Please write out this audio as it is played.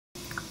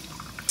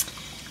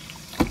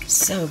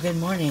So good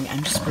morning.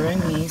 I'm just brewing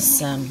me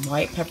some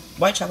white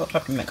chocolate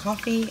peppermint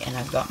coffee, and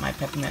I've got my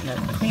peppermint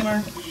mocha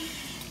creamer,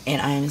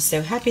 and I am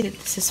so happy that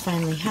this is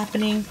finally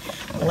happening.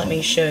 Let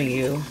me show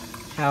you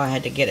how I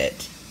had to get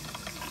it.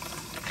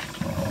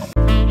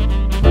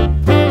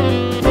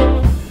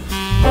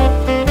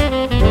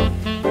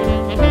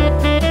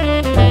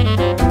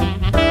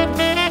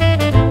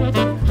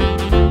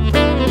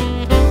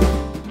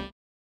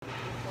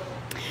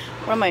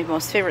 One of my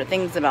most favorite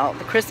things about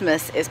the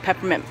Christmas is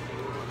peppermint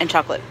and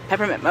chocolate.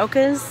 Peppermint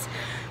mochas,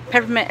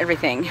 peppermint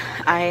everything.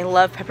 I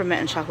love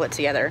peppermint and chocolate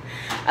together.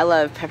 I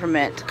love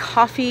peppermint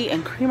coffee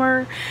and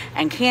creamer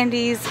and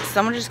candies.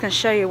 So I'm just going to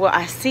show you what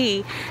I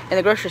see in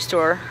the grocery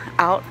store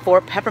out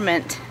for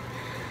peppermint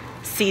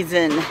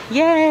season.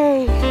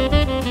 Yay!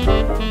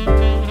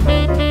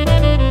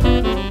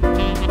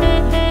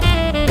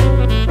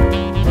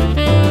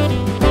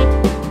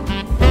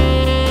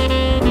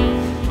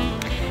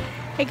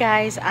 Hey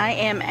guys, I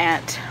am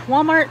at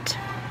Walmart.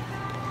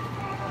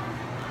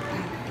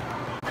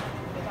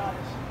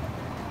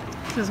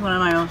 This is one of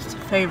my most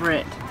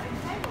favorite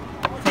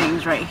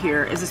things right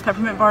here, is this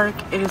peppermint bark.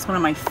 It is one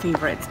of my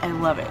favorites. I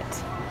love it.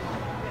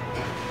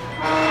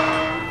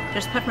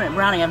 There's peppermint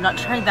brownie. I've not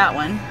tried that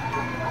one.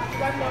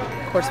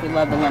 Of course, we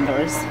love the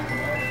Lindors.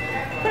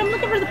 But I'm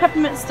looking for the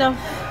peppermint stuff.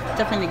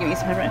 Definitely gonna give me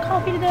some peppermint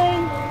coffee today.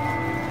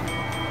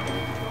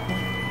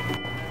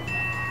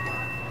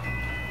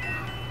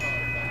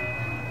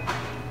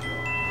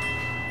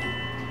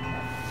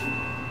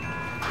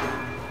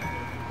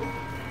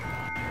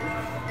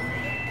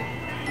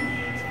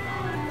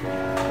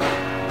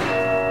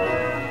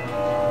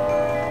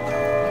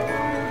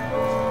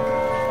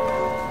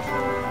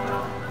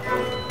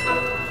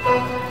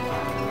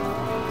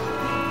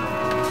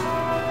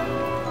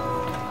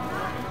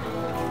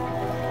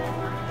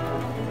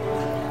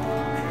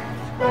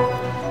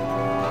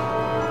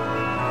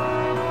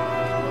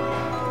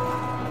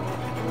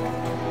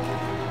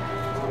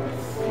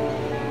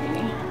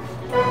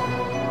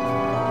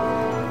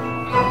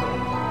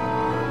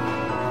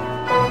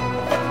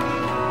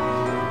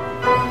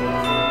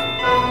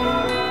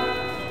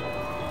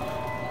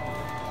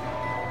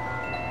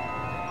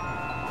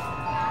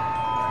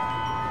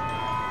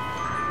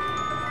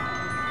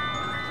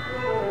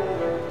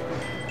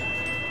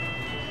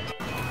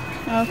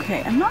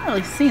 Okay, I'm not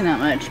really seeing that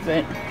much,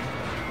 but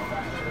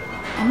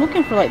I'm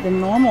looking for like the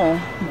normal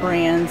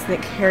brands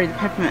that carry the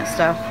peppermint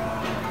stuff.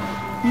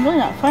 I'm really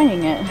not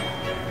finding it,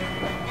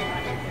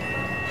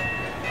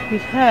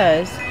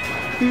 because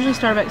usually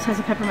Starbucks has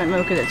a peppermint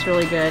mocha that's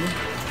really good,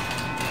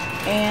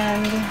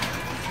 and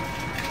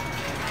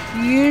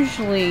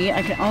usually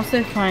I can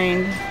also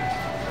find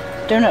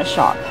Donut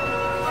Shop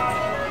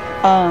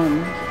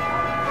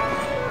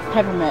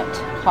peppermint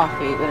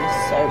coffee that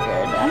is so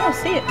good. I don't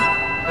see it.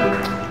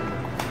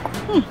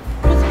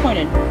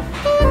 Disappointed.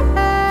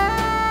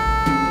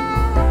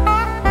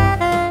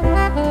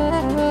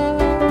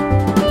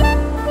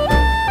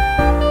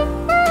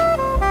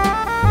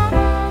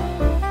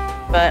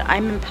 But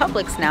I'm in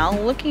Publix now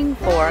looking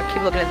for,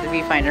 keep looking at the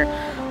viewfinder,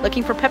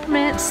 looking for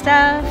peppermint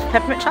stuff,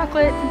 peppermint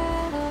chocolate.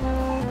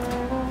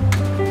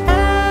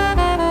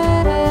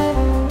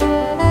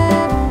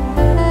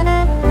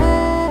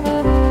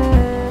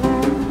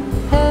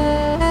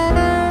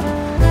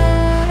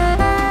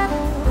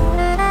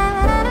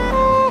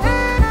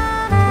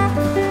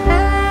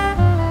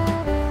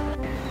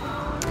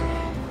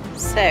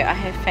 So I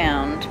have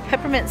found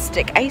peppermint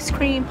stick ice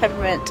cream,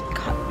 peppermint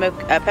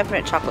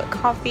chocolate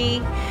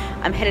coffee.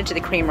 I'm headed to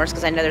the creamers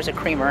because I know there's a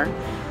creamer.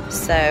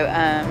 So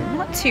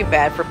not too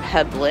bad for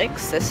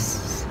Publix.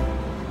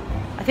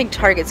 I think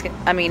Target's,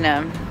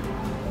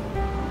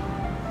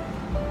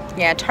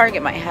 yeah,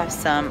 Target might have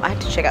some. I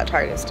have to check out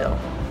Target still.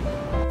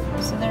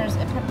 So there's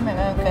a peppermint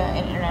mocha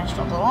in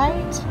International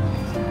Delight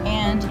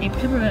and a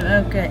peppermint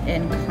mocha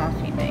in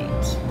Coffee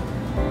Mate.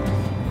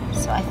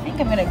 So I think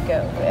I'm gonna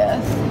go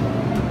with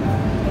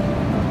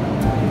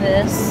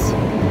this,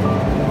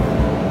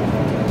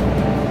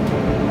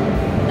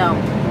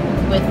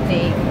 with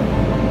the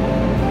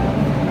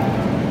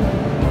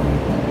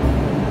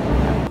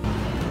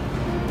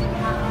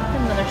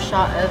another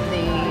shot of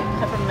the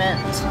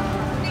peppermint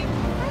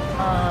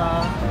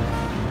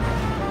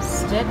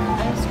stick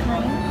ice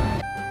cream.